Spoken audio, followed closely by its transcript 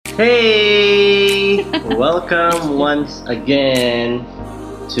Hey! Welcome once again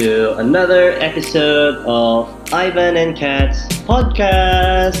to another episode of Ivan and Kat's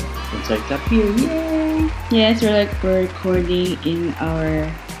podcast. Inside clap here, yay! Yes, we're recording in our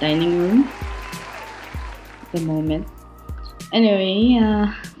dining room at the moment. Anyway,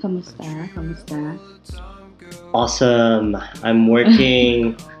 kamusta? Awesome. I'm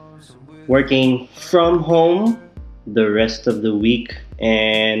working from home the rest of the week,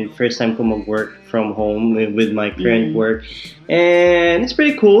 and first time ko mag-work from home with my current work, and it's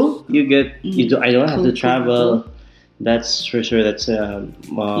pretty cool. I don't have to travel. Cool. That's for sure. That's a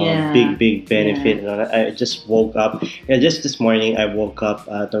Yeah. big benefit. I just woke up. Yeah, just this morning I woke up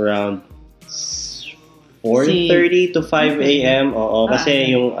at around 4:30 to 5 a.m. Oo, kasi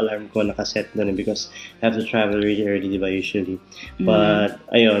okay. yung alarm ko nakaset doon because I have to travel really early, diba, usually. Mm. But,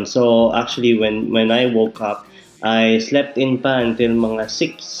 ayun. So, actually, when I woke up, I slept in pa until mga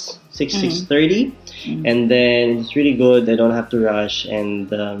 6:30. Mm. And then, it's really good. I don't have to rush. And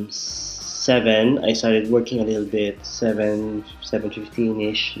 7, I started working a little bit.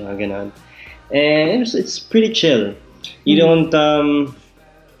 7:15-ish, mga ganon. And it's pretty chill. You don't,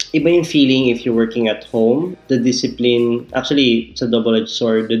 iba yung feeling if you're working at home. The discipline, actually, it's a double-edged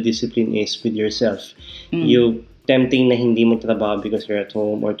sword. The discipline is with yourself. You tempting na hindi mo trabaho because you're at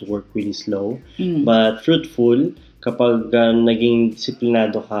home or to work really slow. But fruitful kapag naging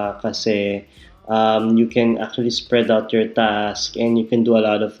disiplinado ka kasi you can actually spread out your task and you can do a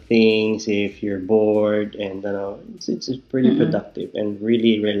lot of things if you're bored, and it's pretty productive and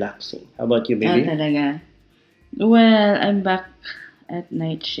really relaxing. How about you, baby? Talaga. Well, I'm back at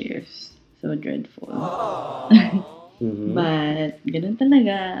night shifts. So dreadful. Mhm. But, ganun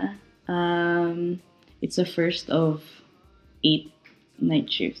talaga. It's the first of 8 night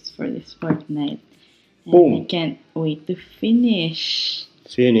shifts for this fortnight. And Boom. I can't wait to finish.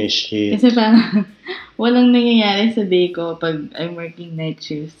 Finish it. Kasi parang walang nangyayari sa day ko pag I'm working night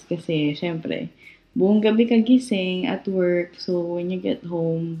shifts. Kasi, syempre, buong gabi ka gising at work. So, when you get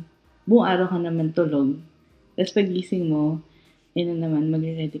home, buong araw ka naman tulog. Tapos pag gising mo,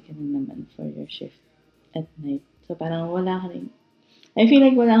 magre-ready ka na naman for your shift at night. So, parang wala ka rin. I feel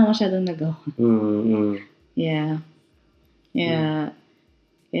like wala akong masyadong nagawa. Yeah. Kaya,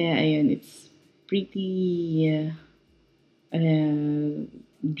 ayun, it's pretty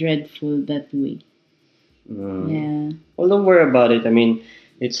dreadful that way. Yeah. Well, don't worry about it. I mean,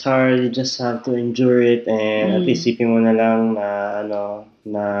 it's hard. You just have to endure it, and at least isipin mo na lang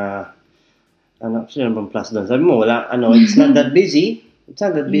actually, ano bang plus doon? Sabi mo, it's not that busy. It's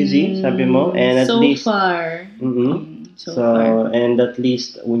not that busy, sabi mo. And at so least, far. so far. and at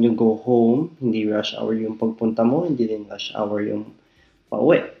least when you go home, hindi rush hour yung pagpunta mo, hindi din rush hour yung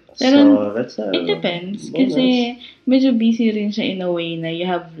pauwi. Pero, So, that's it depends. bonus. Kasi, medyo busy rin siya in a way na you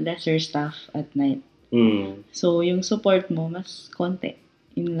have lesser staff at night. So, yung support mo, mas konti.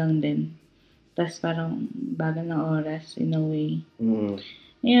 Yun lang din. Tapos, parang bagal ng oras in a way.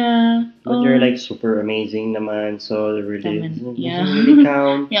 Yeah. But you're like super amazing naman, so it really doesn't Yeah. really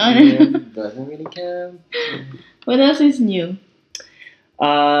count. Yeah. Doesn't really count. What else is new?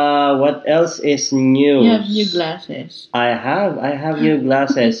 What else is new? You have new glasses. I have new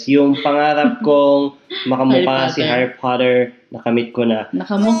glasses. Yung pangarap kong makamukha si Harry Potter, nakamit ko na.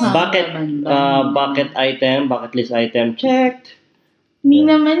 Nakamukha Bucket, naman ba? bucket list item, checked. Hindi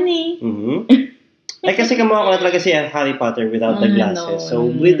naman eh. Kasi kamukha ko na talaga si Harry Potter without the glasses. So,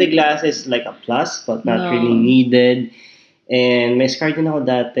 with the glasses, like a plus, but not really needed. And may scar din ako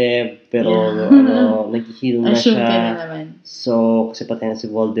dati, pero nag-heal na Assume siya. ka na naman. So, kasi patay na si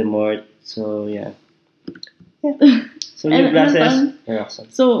Voldemort. So, yeah. So, new glasses are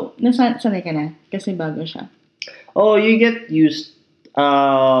awesome. So, sanay ka na? Kasi bago siya. Oh, you get used.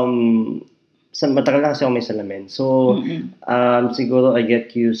 Matagal na kasi ako may salamin. So, siguro I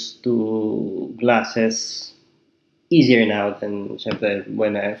get used to glasses easier now than syempre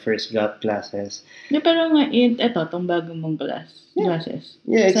when I first got glasses. Pero nga, tong bago mong glasses.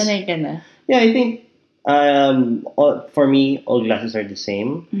 Yeah, Sanay ka na. Yeah, I think for me, all glasses are the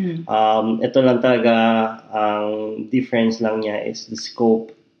same. Ito lang talaga, ang difference lang niya is the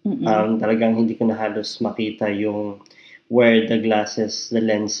scope. Talagang hindi ko na halos makita yung where the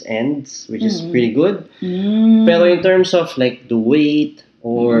lens ends, which is pretty good. Pero in terms of like the weight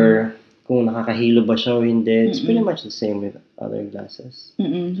or kung nakakahilo ba siya o hindi, it's pretty much the same with other glasses.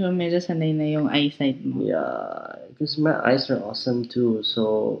 So, medyo sanay na yung eyesight mo. Yeah, because my eyes are awesome too.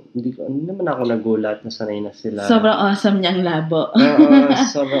 So, hindi naman ako nagulat na sanay na sila. Sobrang awesome niyang labo.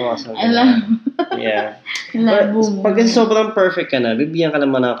 Sobrang awesome. Alam. Yeah. Labo mo. Pag sobrang perfect ka na, bibigyan ka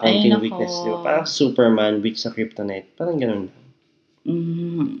naman ng konting Ay, nako. weakness. Diba? Parang Superman, weak sa kryptonite. Parang ganun.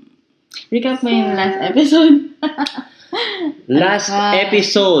 Recap mo yung last episode. Last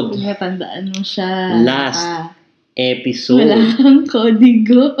episode. Kung natandaan mo siya. Last episode. Wala kang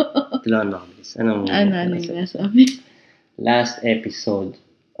kodigo. Tulaan mo ako, please. Anong Ano yung last episode? Last episode.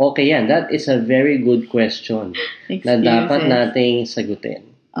 Okay yan. That is a very good question na dapat nating sagutin.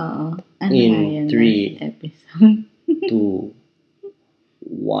 Oo. Ano In nga yan 3, last episode?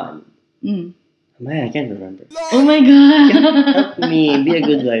 2, 1. Man, I can't remember. Oh my God! Help me. Be a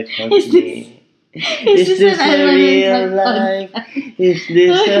good wife. Help Is me. Is Is this an a real elemental life? Is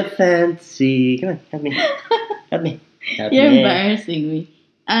this a fantasy? Come on, help me. Help me. Help You're me. embarrassing me.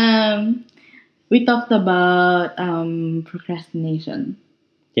 We talked about procrastination.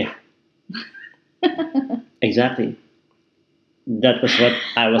 Yeah. Exactly. That was what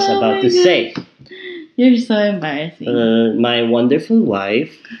I was Oh about my to God. say. You're so embarrassing. My wonderful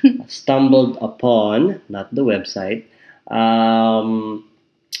wife stumbled upon, not the website, an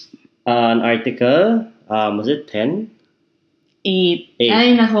article. Was it 10? 8. 8.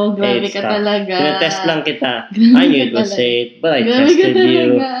 Ay, nako, grabe 8 ka stuff. talaga. Tinetest lang kita. Grabe I knew ka it was talaga. 8, but I Grabe ka tested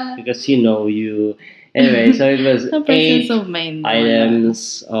you talaga. because you know you. Anyway, so it was The 8 presence of mind.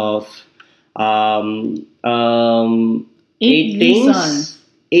 items of 8 things. reasons.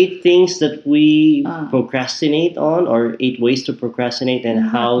 8 things that we Ah. procrastinate on, or 8 ways to procrastinate, and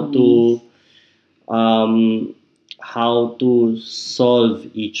Not how to solve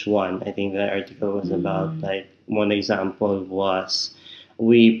each one. I think the article was about, like, one example was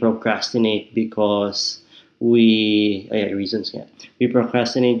we procrastinate because reasons. Yeah, we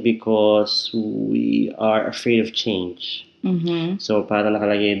procrastinate because we are afraid of change. Mm-hmm. So parang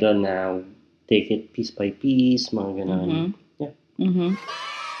nakalagay doon na take it piece by piece, mga ganun. Mm-hmm. Yeah. Mm-hmm.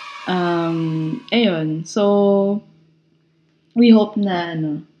 Ayun. So, we hope na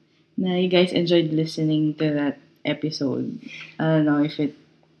you guys enjoyed listening to that episode. I don't know if it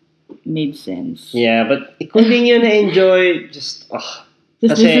made sense. Yeah, but kung di nyo na-enjoy, just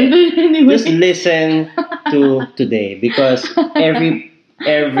Just kasi listen to it anyway. just listen to today, because every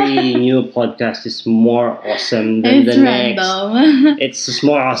new podcast is more awesome than It's the next. random. It's just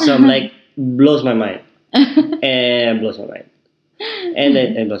more awesome, like blows my mind. And blows my mind. And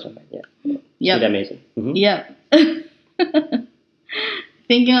it blows my mind, yeah. Yep. It's amazing. Mhm. Yep.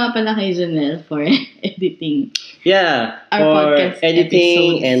 Thank you nga pala kay Janelle for editing. Yeah, Our for podcast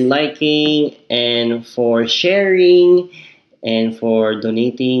editing episodes. and liking, and for sharing, and for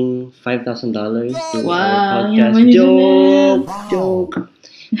donating $5,000 to Wow, our yaman podcast. ni Joke.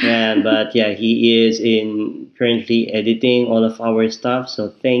 Yeah, but yeah, he is currently editing all of our stuff.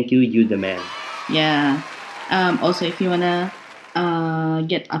 So thank you, the man. Yeah. Also, if you wanna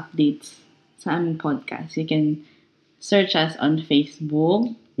get updates sa aming podcast, you can search us on Facebook.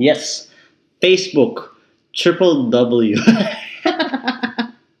 Yes, Facebook, www.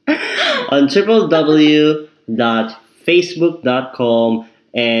 On www.facebook.com,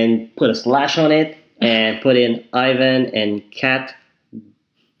 and put a slash on it and put in Ivan and Cat.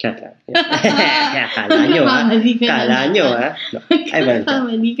 Cat lang. Yeah. Kala nyo, ha? Nagkakamali ka na Kala nyo, naman. ha? No, Ivan and Cat.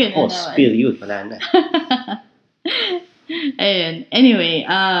 Nagkakamali ka na Oh, naman. spill yun. Wala na. Ayun. Anyway,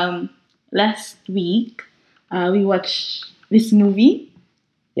 last week, we watched this movie.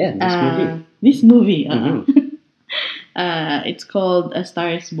 Yeah, this movie. This movie. Mhm. It's called A Star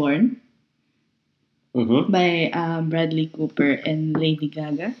is Born Mm-hmm. by Bradley Cooper and Lady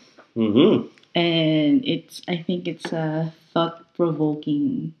Gaga. Mm-hmm. And I think it's a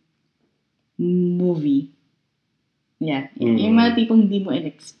thought-provoking movie. Yeah. Yung mga tipong di mo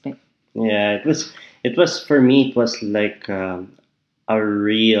in-expect. Yeah, it was for me, it was like a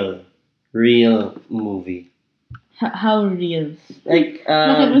real movie. How real? Like,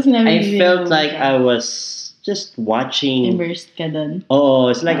 Bakit mo sinabi I real felt movie like ka? I was just watching. Immersed ka dun?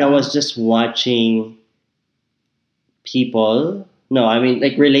 Oh, it's like I was just watching people. No, I mean,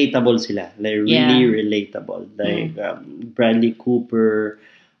 like, relatable sila. Like, really relatable. Like, Bradley Cooper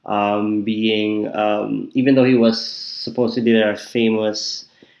being, even though he was supposedly a famous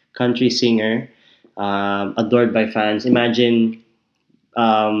country singer, adored by fans. Imagine,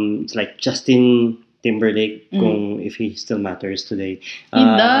 it's like Justin Timberlake, if he still matters today. He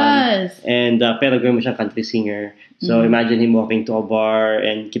does! And pero gawin mo siyang country singer. So imagine him walking to a bar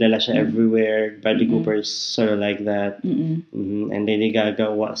and kilala siya everywhere. Bradley Cooper is sort of like that. And Lady Gaga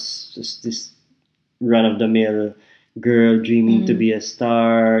was just this run-of-the-mill girl dreaming to be a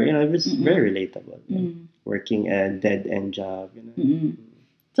star. You know, it was very relatable. Working a dead-end job. You know?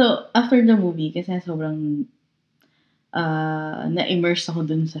 So, after the movie, kasi sobrang na-immerse ako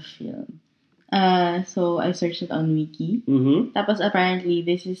dun sa film. So, I searched it on Wiki. Tapos, apparently,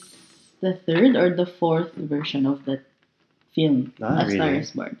 this is the third or the fourth version of that film, A Star Really?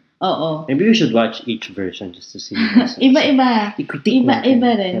 is Born. Oo. Maybe we should watch each version just to see. Iba-iba. I-critique Iba-iba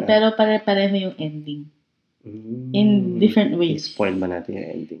natin. rin. Yeah. Pero pare-pareho yung ending. In different ways. Spoil ba natin yung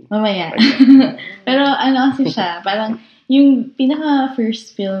ending? Mamaya. Okay. Pero ano kasi siya, parang yung pinaka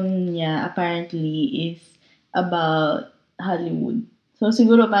first film niya apparently is about Hollywood. So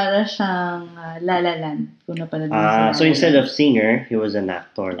siguro para siyang La La Land. Kung napanood mo si La So La instead Land. of singer, he was an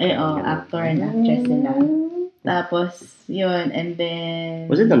actor. Actor and actress sila. Tapos, yun, and then...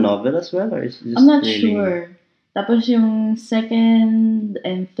 Was it a novel as well? Or is it just I'm not really... sure. Tapos yung second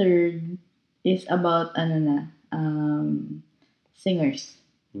and third is about, singers.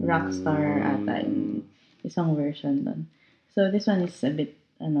 Rockstar ata yung isang version doon. So, this one is a bit,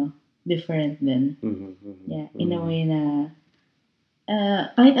 different din. Yeah, in a way na,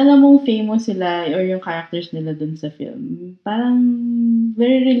 kahit alam mong famous sila or yung characters nila dun sa film, parang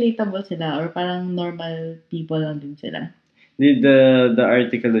very relatable sila or parang normal people lang din sila. Did the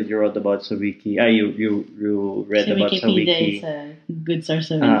article that you wrote about sa wiki, you read Si about sa Wikipedia wiki. is a good source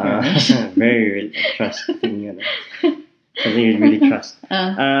of information. Very trusting. Something you really trust.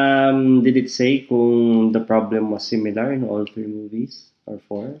 Did it say kung the problem was similar in all three movies or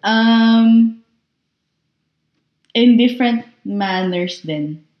four? In different manners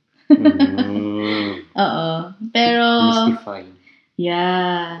din. Oo. Pero, Mystifying.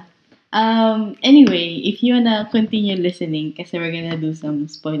 yeah. Anyway, if you wanna continue listening, kasi we're gonna do some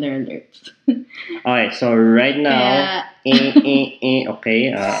spoiler alerts. Okay, so right now, Kaya,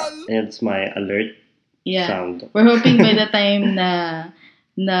 okay, it's my alert sound. We're hoping by the time na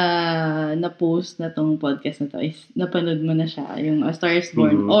post na tong podcast na to is napanood mo na siya, yung A Star is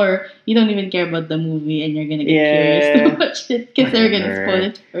Born, or you don't even care about the movie and you're gonna get curious to watch it kasi we're gonna spoil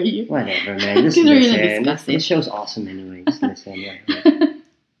it for you. Whatever, man. Just we're gonna listen. discuss it. This show's awesome anyway. Just listen.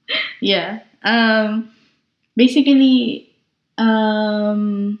 Yeah. Basically,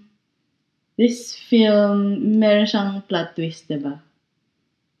 this film, meron siyang plot twist, diba?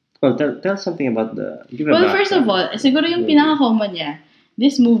 Well, tell something about the... Well, first of all, siguro yung pinaka-common niya,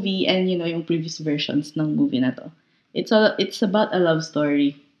 this movie and, yung previous versions ng movie na to, it's about a love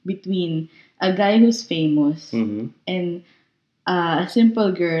story between a guy who's famous and a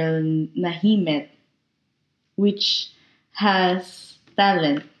simple girl na he met, which has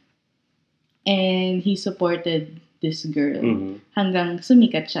talent. And he supported this girl hanggang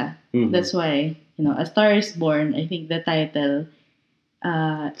sumikat siya. That's why, A Star is Born, I think the title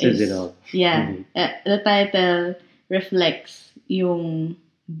says is... it all. Yeah. The title reflects yung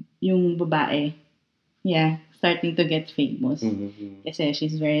babae. Yeah. Starting to get famous. Kasi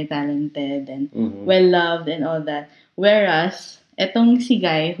she's very talented and well-loved and all that. Whereas, etong si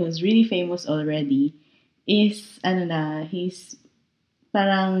guy who's really famous already is, he's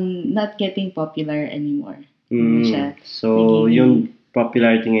parang not getting popular anymore. Siya. So, yung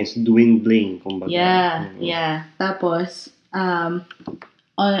popularity niya is dwindling, kumbaga. Yeah. Tapos, on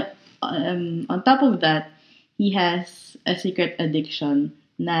top of that, he has a secret addiction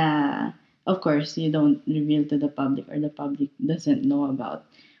na, of course, you don't reveal to the public or the public doesn't know about,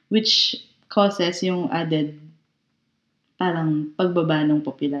 which causes yung added parang pagbaba ng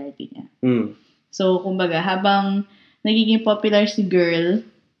popularity niya. So, kumbaga, habang nagiging popular si girl,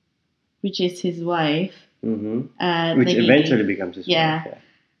 which is his wife. Which eventually becomes his wife. Yeah.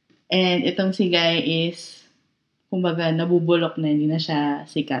 And itong si guy is, kumbaga, nabubulok na, hindi na siya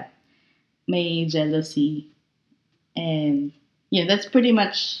sikat. May jealousy. And, that's pretty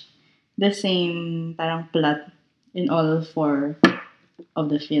much the same parang plot in all four of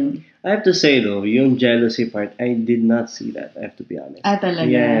the film. I have to say though, yung jealousy part, I did not see that. I have to be honest. Talaga?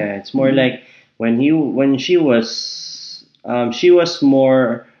 Yeah, it's more like when he was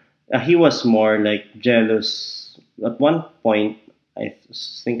more like jealous. At one point, I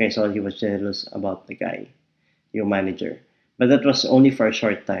think I saw he was jealous about the guy, your manager. But that was only for a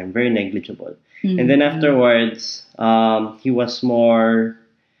short time, very negligible. And then afterwards, he was more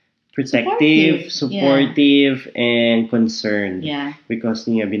protective, supportive, and concerned. Yeah. Because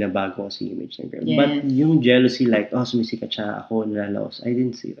niya binabago si image ng girl. Yes. But yung jealousy like, sumisikat siya, ako nilalaos, I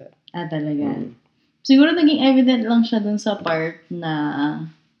didn't see that. Talaga. Siguro naging evident lang siya dun sa part na,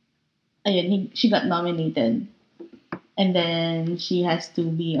 she got nominated. And then, she has to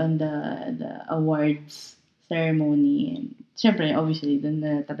be on the awards ceremony. And, syempre, obviously, dun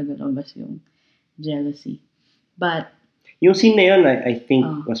na talaga lumabas yung jealousy. But, yung scene na yun, I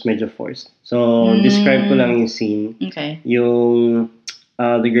think, was medyo forced. So, describe ko lang yung scene. Okay. Yung,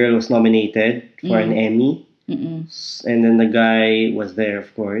 the girl was nominated for an Emmy. And then the guy was there,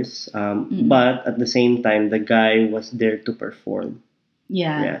 of course. But at the same time, the guy was there to perform.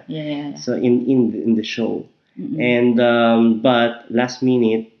 Yeah. So in the show, and but last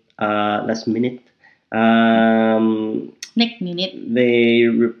minute, last minute. Um, Next minute. they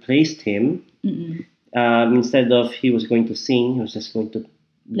replaced him. Mm-mm. Instead of he was going to sing, he was just going to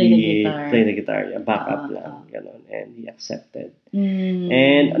play the guitar, yeah, backup lang, ganon, and he accepted.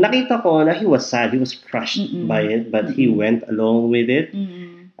 And nakita ko na he was sad, he was crushed by it, but he went along with it.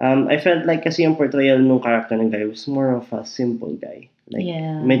 I felt like kasi yung portrayal ng character ng guy was more of a simple guy. Like,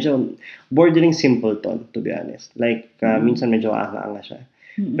 medyo bordering simpleton, to be honest. Like, minsan medyo anga-anga siya.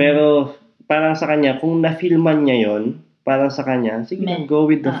 Pero, parang sa kanya, kung na-filman niya yon, parang sa kanya, sige lang, go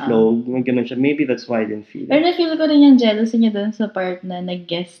with the flow. Ganun siya. Maybe that's why I didn't feel it. Pero na-feel ko rin yung jealousy niya dun sa part na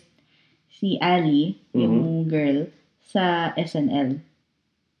nag-guest si Ali, yung girl, sa SNL.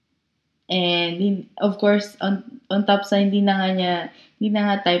 And of course, on top sa hindi na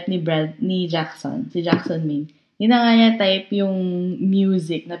nga type ni Jackson, si Jackson Min. Hindi na nga niya type yung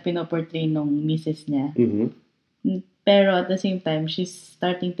music na pinoportray nung misis niya. Pero at the same time, she's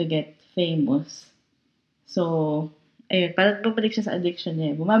starting to get famous. So, ayun, parang babalik siya sa addiction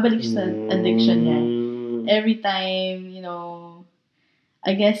niya. Bumabalik siya sa addiction niya. Every time,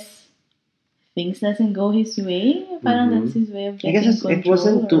 I guess, things doesn't go his way. Parang that's his way of getting control. It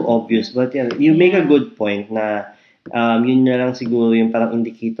wasn't too obvious, but yeah, you make a good point na yun na lang siguro yung parang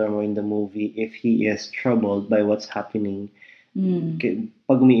indicator mo in the movie if he is troubled by what's happening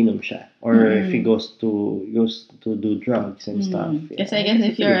pag umiinom siya or if he goes to do drugs and stuff. Kasi I guess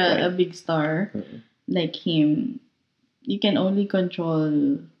if you're a big star like him, you can only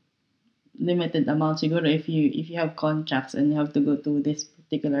control limited amount siguro if you have contracts and you have to go to this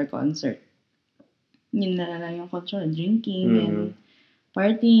particular concert. Yun na lang yung control, drinking and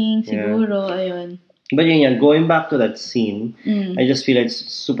partying siguro, ayun. But yun yan, going back to that scene, I just feel it's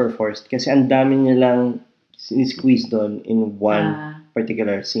super forced kasi ang dami nilang squeeze doon in one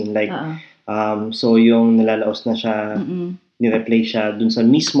particular scene. Like, so yung nalalaos na siya, nireplay siya dun sa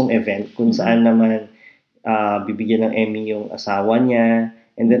mismong event kung saan naman bibigyan ng Emmy yung asawa niya.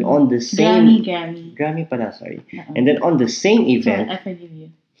 And then on the same... Grammy pala, sorry. And then on the same event... I forgive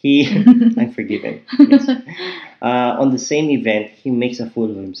you. I'm forgiven. Yes. On the same event, he makes a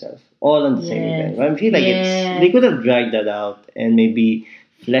fool of himself. All on the same event. I feel like they could have dragged that out and maybe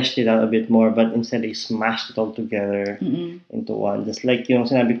fleshed it out a bit more, but instead they smashed it all together into one. Just like yung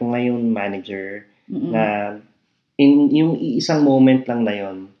sinabi ko ngayon, manager, na yung isang moment lang na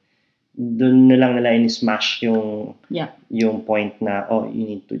yun, dun na lang nila in-smash yung point na, you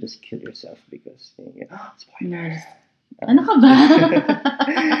need to just kill yourself because, spoilers. Ano ka ba?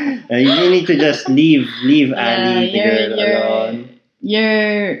 You need to just leave Ali, the girl, alone.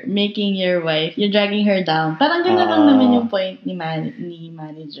 You're making your wife, you're dragging her down. Parang gano'n lang naman yung point ni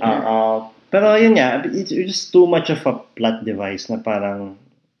manager. Pero yun nga, it's just too much of a plot device na parang,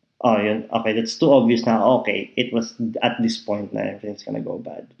 yun, okay, that's too obvious na, okay, it was at this point na everything's gonna go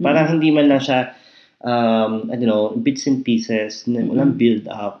bad. Parang hindi man lang siya, I don't know, bits and pieces, walang build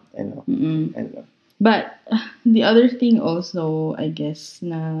up, I don't know. But the other thing also, I guess,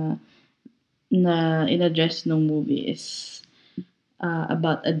 na in-address ng movie is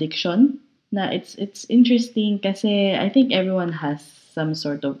about addiction. Na it's interesting kasi I think everyone has some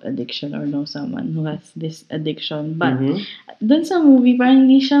sort of addiction or know someone who has this addiction. But dun sa movie, parang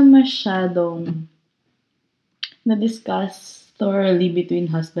hindi siya masyadong na-discuss thoroughly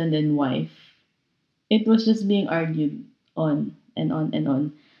between husband and wife. It was just being argued on and on and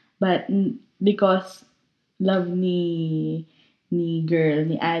on. But because love ni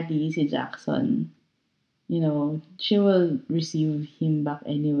Addie, si Jackson, she will receive him back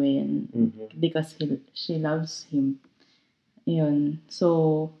anyway and because she loves him. Yun.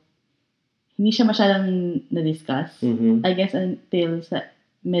 So, hindi siya masyadong na-discuss. I guess until sa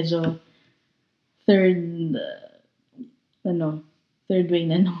medyo third way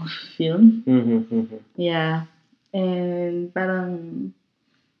na ng film. Yeah. And parang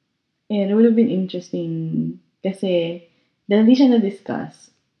it would have been interesting kasi dahil hindi siya na-discuss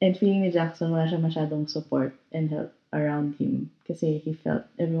and feeling ni Jackson wala siya masyadong support and help around him kasi he felt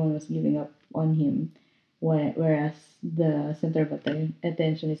everyone was giving up on him whereas the center of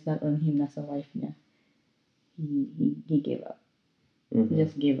attention is not on him, nasa wife niya. He gave up. He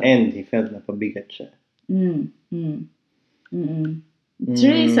just gave up. And he felt na pabigat siya. It's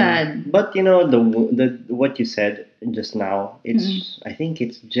really sad. But the what you said just now, I think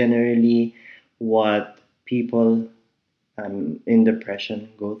it's generally what people in depression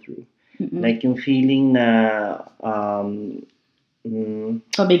go through. Like yung feeling na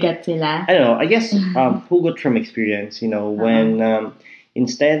pabigat sila. I don't know. I guess who got from experience, when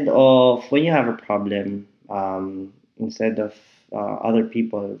instead of when you have a problem, instead of other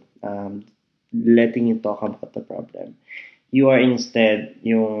people letting you talk about the problem, you are instead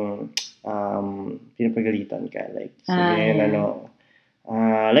yung pinapagalitan ka. Like, sabihin,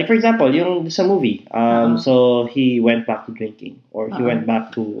 yeah. like for example, yung sa movie, Oo. so he went back to drinking or he Oo. went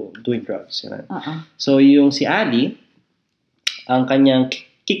back to doing drugs. You know? Oo. So yung si Ali, ang kanyang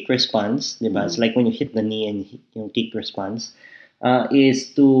kick response, di ba? It's like when you hit the knee and yung kick response,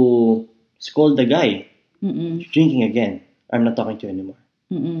 is to scold the guy. Mm-mm. Drinking again. I'm not talking to you anymore.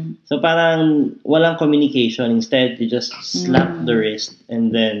 Mm-mm. So parang walang communication. Instead, you just slap the wrist and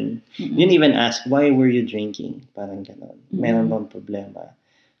then you didn't even ask, why were you drinking? Parang ganon. Meron bang problema?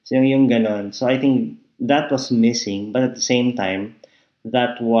 So yung ganon. So I think that was missing. But at the same time,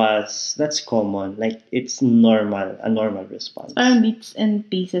 that's common. Like, it's normal. A normal response. Parang bits and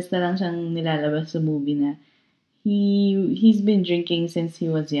pieces na lang siyang nilalabas sa movie na he's been drinking since he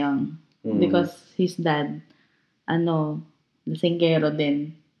was young. Because his dad, lasinggero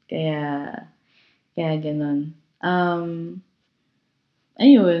din. Kaya ganon.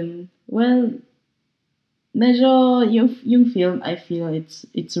 Ayun. Well, medyo yung film, I feel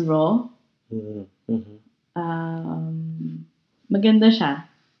it's raw. Maganda siya.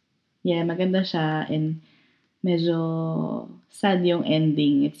 Yeah, maganda siya, and medyo sad yung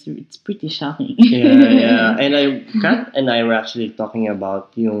ending. It's pretty shocking. Yeah. And Kat and I were actually talking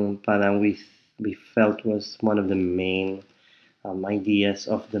about yung parang we felt was one of the main ideas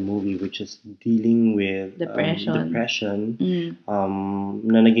of the movie, which is dealing with depression.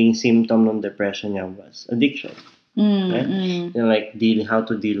 Na naging symptom ng depression niya was addiction. Right? Like how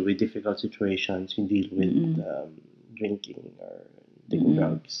to deal with difficult situations, you deal with drinking or taking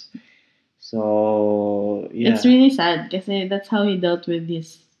drugs. So yeah, it's really sad kasi that's how he dealt with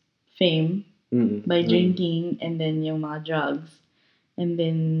his fame, by drinking, and then yung mga drugs. And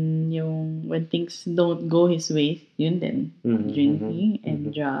then, when things don't go his way, yun din, drinking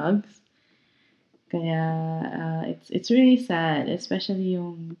and drugs. Kaya, it's really sad, especially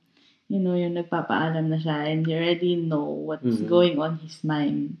yung nagpapaalam na siya, and you already know what's going on his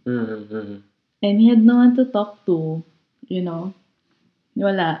mind. And he had no one to talk to,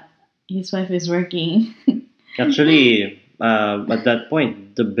 wala. His wife is working. Actually, at that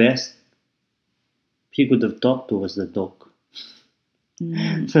point, the best he could have talked to was the dog.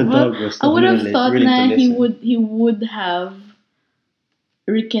 The dog was I would have thought willing to he would have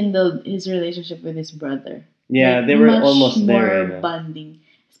rekindled his relationship with his brother. Yeah, Like, they were much almost there. more bonding.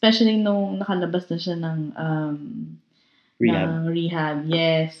 Especially nung nakalabas na siya ng rehab.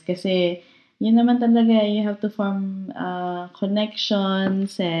 Yes, kasi yun naman talaga, you have to form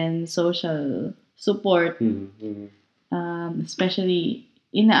connections and social support. Especially,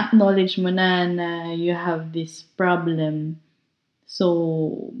 ina-acknowledge mo na you have this problem.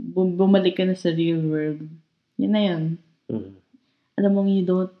 So, bumalik ka na sa real world. Yun na yun. Alam mong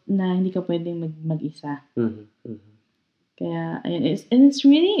hindi ka pwedeng mag-isa. Kaya, ayun. And it's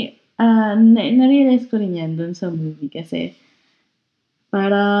really, na-realize ko rin yan dun sa movie kasi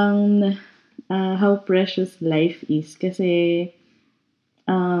parang how precious life is. Kasi,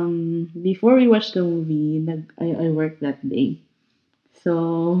 before we watched the movie, I worked that day.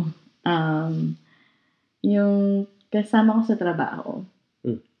 So, yung kasama ko sa trabaho,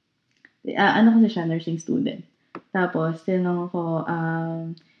 kasi siya, nursing student. Tapos, tinanong ko,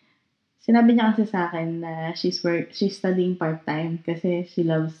 sinabi niya kasi sa akin na she's studying part-time kasi she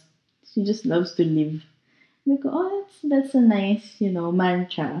just loves to live. Sabi ko, that's a nice,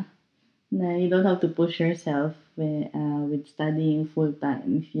 mantra na you don't have to push yourself with studying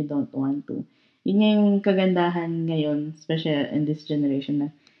full-time if you don't want to. Yun yung kagandahan ngayon, especially in this generation,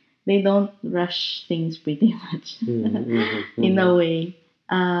 na they don't rush things pretty much in a way.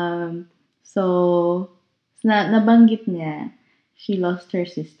 So, nabanggit niya, she lost her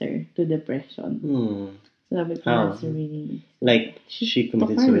sister to depression. So, sabi ko, that's really... Like, she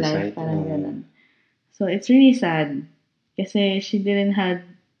committed suicide? Life, parang ganun. So, it's really sad. Kasi she didn't have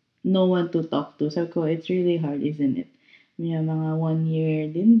no one to talk to. Sabi ko, it's really hard, isn't it? May mga 1 year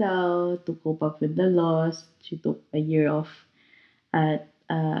din daw to cope up with the loss. She took a year off at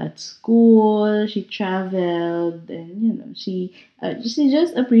school. She traveled, and she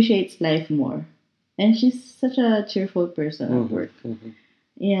just appreciates life more. And she's such a cheerful person at work.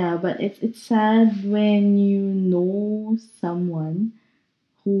 Yeah, but it's sad when you know someone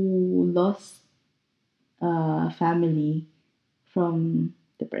who lost family from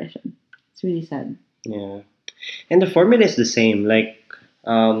depression. It's really sad. Yeah. And the formula is the same. Like,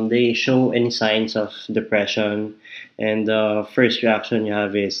 they show any signs of depression, and the first reaction you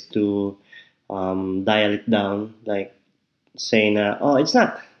have is to dial it down. Like, say na,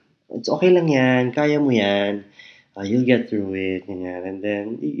 it's okay lang yan, kaya mo yan, you'll get through it, ganyan. And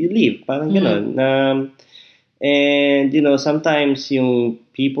then, you leave. Parang ganon. And sometimes yung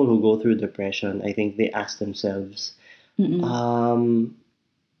people who go through depression, I think they ask themselves, Mm-mm.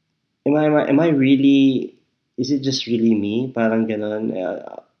 am I really, is it just really me? Parang ganon.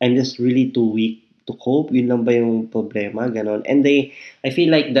 I'm just really too weak to cope. Yun lang ba yung problema? Ganon. And I feel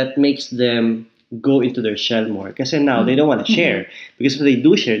like that makes them go into their shell more. Kasi now they don't want to share. Because if they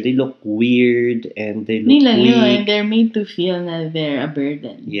do share, they look weird and they Hindi look lang yun, weak. they're made to feel na they're a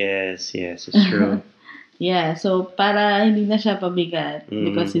burden. Yes, it's true. Yeah, so para hindi na siya pabigat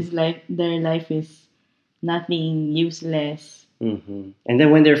because Mm. their life is nothing, useless. And then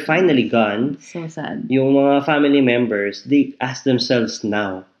when they're finally gone, So sad. yung mga family members, they ask themselves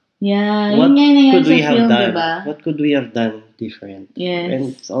now, Yeah, what yun nga yung nangyari could sa we have film, done? diba? What could we have done different? Yes.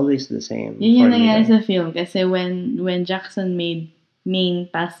 And it's always the same Yun yung formula. nangyari sa film kasi when Jackson made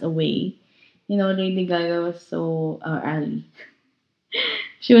Ming pass away, Lady Gaga was so, Ali.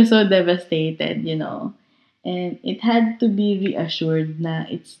 She was so devastated, And it had to be reassured na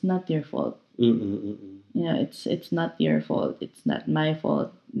it's not your fault. It's not your fault. It's not my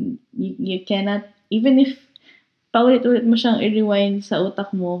fault. You cannot, even if paulit-ulit mo siyang i-rewind sa utak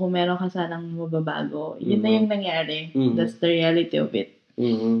mo kung meron ka sanang mababago, yun na yung nangyari. That's the reality of it.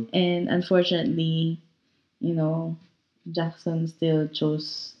 And unfortunately, Jackson still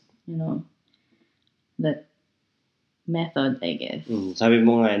chose, that method, I guess. Sabi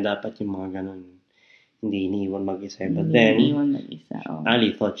mo nga, dapat yung mga ganun, hindi iniwan mag-isa. But Hindi then, iniwan mag-isa, oh.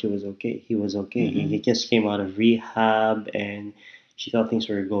 Ali thought she was okay. He was okay. He just came out of rehab and she thought things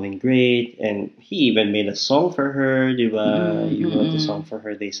were going great. And he even made a song for her, diba? He wrote a song for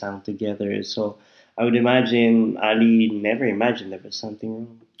her. They sang together. So, I would imagine Ali never imagined there was something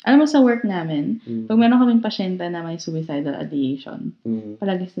wrong. Alam mo, sa work namin, pag meron kaming pasyente na may suicidal ideation,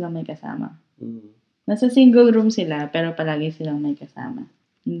 palagi silang may kasama. Nasa single room sila, pero palagi silang may kasama.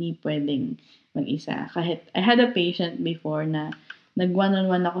 Hindi pwedeng mag-isa. Kahit, I had a patient before na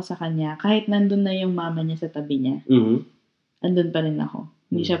nag-one-on-one ako sa kanya, kahit nandun na yung mama niya sa tabi niya, andun pa rin ako.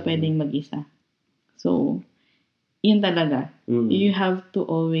 Hindi siya pwedeng mag-isa. So, yun talaga. You have to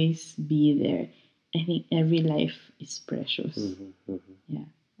always be there. I think every life is precious. Yeah.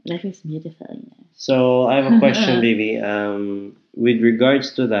 Life is beautiful. Yeah. So, I have a question, baby. With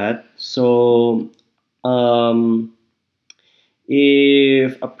regards to that, so,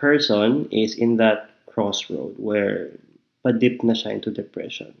 if a person is in that crossroad where padip na siya into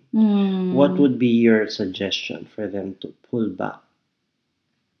depression, what would be your suggestion for them to pull back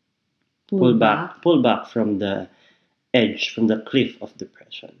from the edge, from the cliff of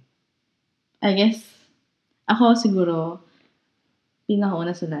depression? I guess, ako siguro,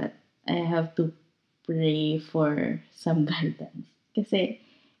 pinakauna sa lahat, I have to pray for some guidance. Kasi,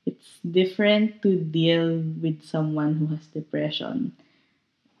 it's different to deal with someone who has depression.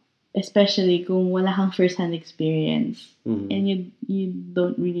 Especially kung wala kang first-hand experience and you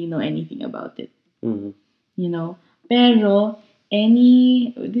don't really know anything about it. Pero,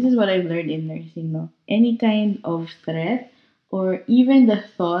 this is what I've learned in nursing, no? Any kind of threat or even the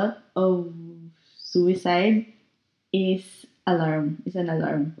thought of suicide is an alarm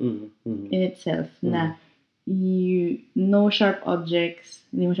in itself na no sharp objects,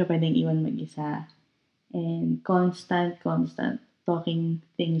 hindi mo siya pwedeng iwan mag-isa. And constant talking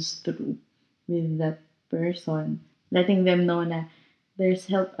things through with that person. Letting them know na there's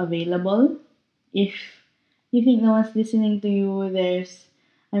help available. If you think no one's listening to you,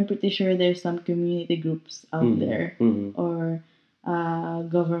 I'm pretty sure there's some community groups out there or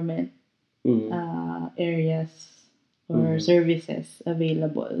government areas or services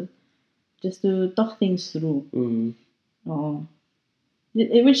available just to talk things through. Oo.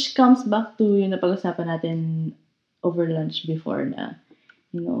 Which comes back to yung napag-usapan natin over lunch before na,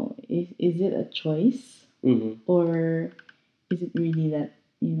 is it a choice? Or is it really that,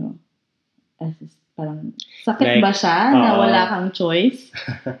 parang sakit ba siya na wala kang choice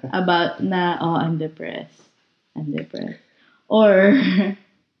about na, I'm depressed. Or,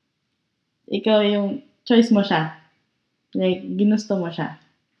 ikaw yung choice mo siya. Like, ginusto mo siya.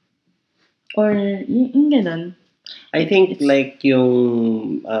 Or, yung ganun. I think like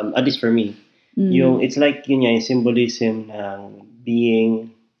yung, at least for me, it's like yun yung symbolism ng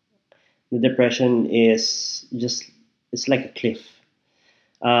being, the depression is just, it's like a cliff.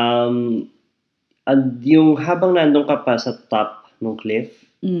 And yung habang nandun ka pa sa top ng cliff,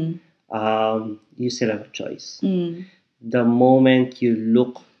 you still have a choice. The moment you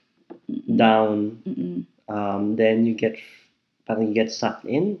look down, then you get sucked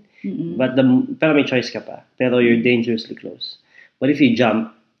in. Pero may choice ka pa. Pero you're dangerously close. But if you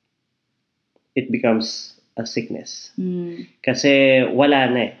jump, it becomes a sickness. Kasi wala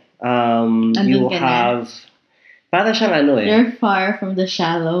na eh. You have para siyang ano eh. You're far from the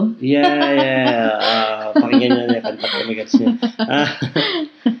shallow. Yeah. Pakinggan nyo na yung kanta ko, magets nyo.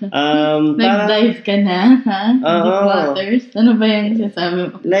 Parang, Nag-dive ka na, ha? Deep waters. Ano ba yung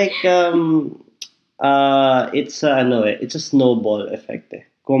sinasabi mo? like, it's a snowball effect eh.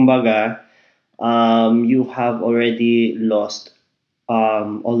 Kumbaga, you have already lost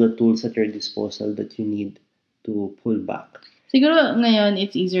all the tools at your disposal that you need to pull back. Siguro ngayon,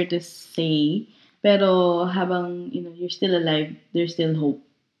 it's easier to say, pero habang, you're still alive, there's still hope.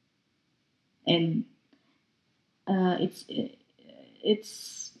 And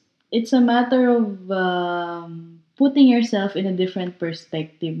it's a matter of putting yourself in a different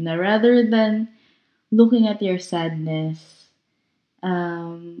perspective na rather than looking at your sadness,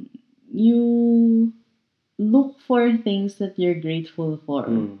 you look for things that you're grateful for.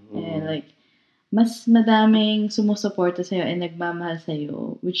 And like, mas madaming sumusuporta sa'yo and nagmamahal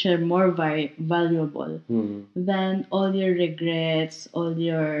sa'yo, which are more valuable than all your regrets, all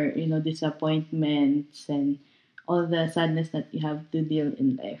your, disappointments, and all the sadness that you have to deal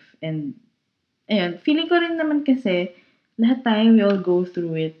in life. And, ayun, feeling ko rin naman kasi, lahat tayo, we all go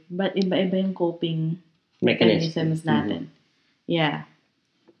through it, but iba-iba yung coping mechanisms natin. Yeah.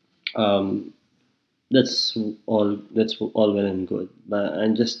 That's all well and good, but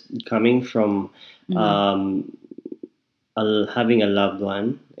I'm just coming from having a loved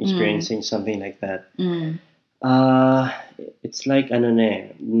one experiencing something like that. It's like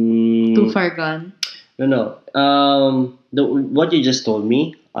too far gone. No. What you just told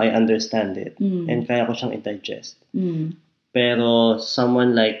me, I understand it and kaya ko siyang i-digest. Pero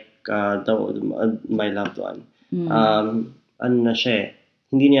someone like my loved one, ano na siya eh,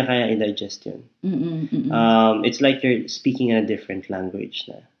 hindi niya kaya i-digest yun. It's like you're speaking a different language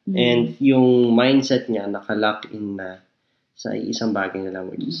na. And yung mindset niya nakalock in na sa isang bagay na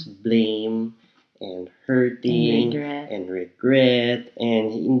lang, which is blame and hurting and regret,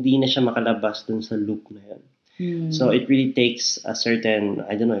 and hindi na siya makalabas dun sa loop na yun. So it really takes a certain,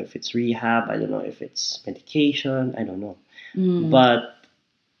 I don't know if it's rehab, I don't know if it's medication, I don't know. But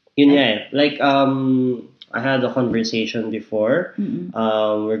yun nga eh, like I had a conversation before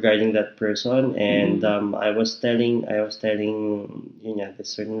regarding that person, and I was telling this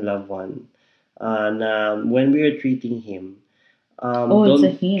certain loved one na when we were treating him, it's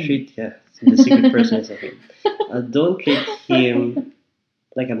a him. The secret person is a him. Don't treat him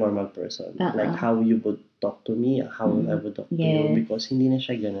like a normal person, like how you would talk to me, how I would talk to you, because hindi na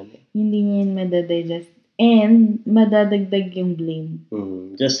siya ganun eh. Hindi niya yun madadigest. And madadagdag yung blame.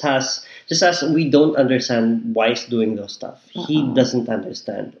 Just as we don't understand why he's doing those stuff. He doesn't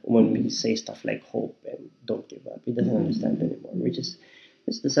understand when we say stuff like hope and don't give up. He doesn't understand anymore. Which is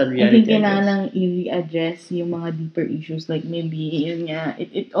the sad reality. I think kailangan lang i-address yung mga deeper issues. Like maybe yun nga,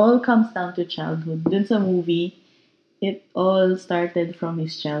 it all comes down to childhood. Dun sa movie, it all started from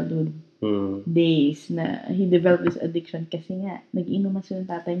his childhood days na he developed this addiction kasi nga nag-inuman siya ng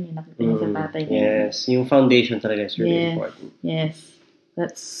tatay niya, nakita niya sa tatay niya. Yes, yung foundation talaga is really important. Yes,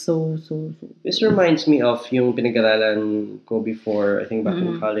 that's so. This reminds me of yung pinag-aralan ko before, I think back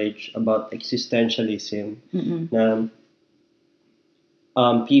in college, about existentialism. Na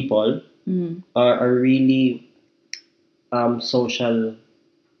people are really social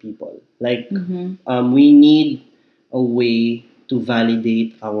people. Like we need a way to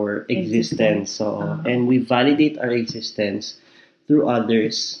validate our existence. And we validate our existence through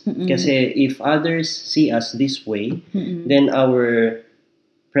others. Kasi if others see us this way, then our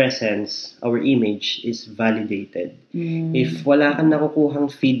presence, our image is validated. If wala kang nakukuhang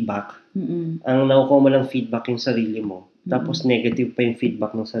feedback, ang nakukuha mo lang feedback yung sarili mo, tapos negative pa yung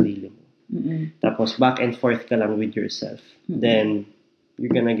feedback ng sarili mo. Tapos back and forth ka lang with yourself, then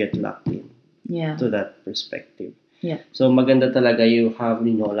you're gonna get locked in to that perspective. So maganda talaga you have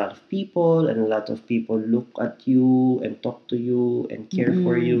a lot of people, and a lot of people look at you and talk to you and care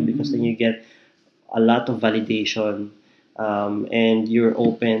for you, because then you get a lot of validation, and you're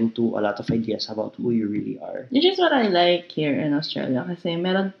open to a lot of ideas about who you really are. Which is what I like here in Australia, kasi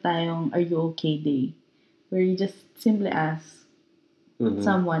meron tayong Are You Okay Day, where you just simply ask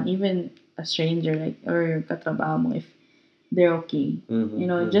someone, even a stranger, like or katrabaho mo, if they're okay.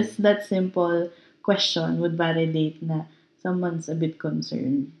 Just that simple question would validate na someone's a bit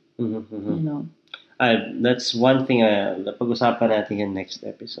concerned. That's one thing na pag-usapan natin in next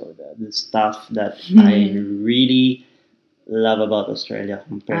episode. The stuff that I really love about Australia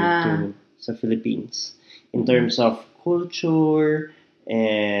compared to sa Philippines in terms of culture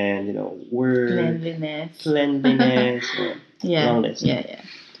and work, cleanliness. Long list. Yeah.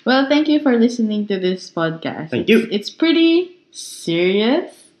 Well, thank you for listening to this podcast. Thank you. It's pretty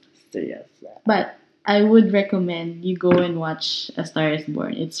serious. Yes. But I would recommend you go and watch A Star is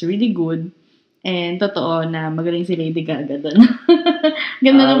Born. It's really good. And totoo na magaling si Lady Gaga doon.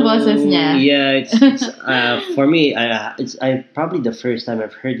 Ganda ng boses niya. Yeah, it's for me, it's probably the first time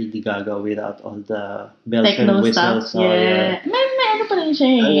I've heard Lady Gaga without all the bells and Techno whistles. stuff. Yeah. May ano pa rin siya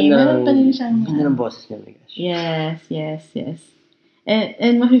eh. Ang ganda Meron pa rin siyang... ang ganda ng boses niya, my gosh. Yes.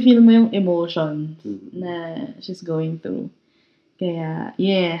 And mafe-feel mo yung emotion Mhm. na she's going through. Kaya,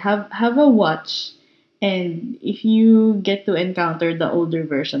 yeah, have a watch. And if you get to encounter the older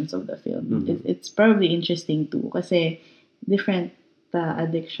versions of the film, Mhm. it's probably interesting too. Kasi different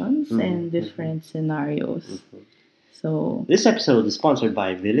addictions and different scenarios. Mhm. So, This episode is sponsored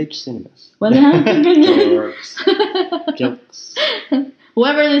by Village Cinemas. wala kang ganyan. Jokes.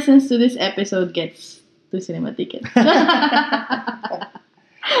 Whoever listens to this episode gets 2 cinema tickets.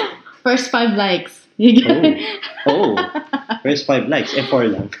 First 5 likes. You get Oh. First 5 likes. 4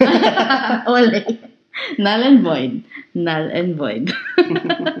 lang. Wala. Null and void.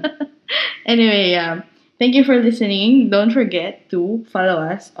 Anyway, thank you for listening. Don't forget to follow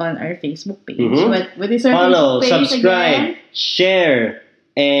us on our Facebook page. Mhm. What is our Follow, Facebook page subscribe, again? share,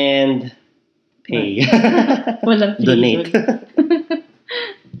 and pay. Walang pay Donate. dun.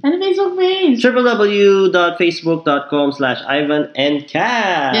 Ano Facebook page?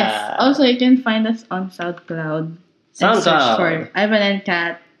 www.facebook.com/IvanandCat. Yes. Also, you can find us on SoundCloud. And search SoundCloud. for Ivan and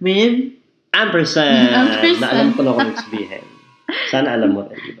Kat with Ampersand. Ampersand. Na alam ko na kung sabihin. Sana alam mo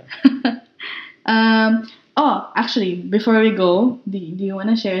rin, diba? Actually, before we go, do you want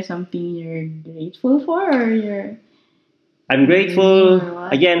to share something you're grateful for, or you're... I'm grateful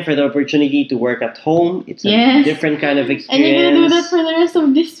What? again for the opportunity to work at home. It's a Yes. different kind of And experience. you're gonna do that for the rest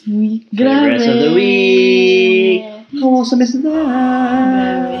of this week. For the rest of the week. Grabe. How awesome is that?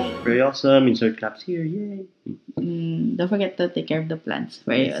 Grabe. Very awesome. Insert claps here. Yay. Don't forget to take care of the plants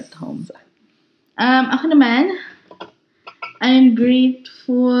while you're at home. Ako naman, I'm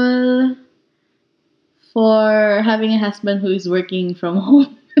grateful for having a husband who is working from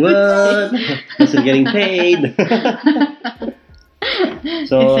home. What? Wasn't getting paid.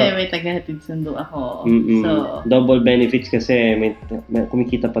 So, Kasi may tagahatid sundo ako. mm-mm. So, Double benefits kasi may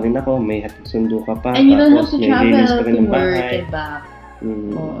kumikita pa rin ako, may hatid sundo ka pa, and you don't have tapos to may travel linis pa rin to ng work bahay. and back.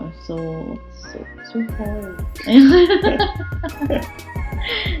 Mm. Oh, so hard.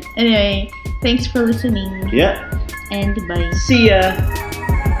 Anyway, thanks for listening. Yeah. And goodbye. See ya.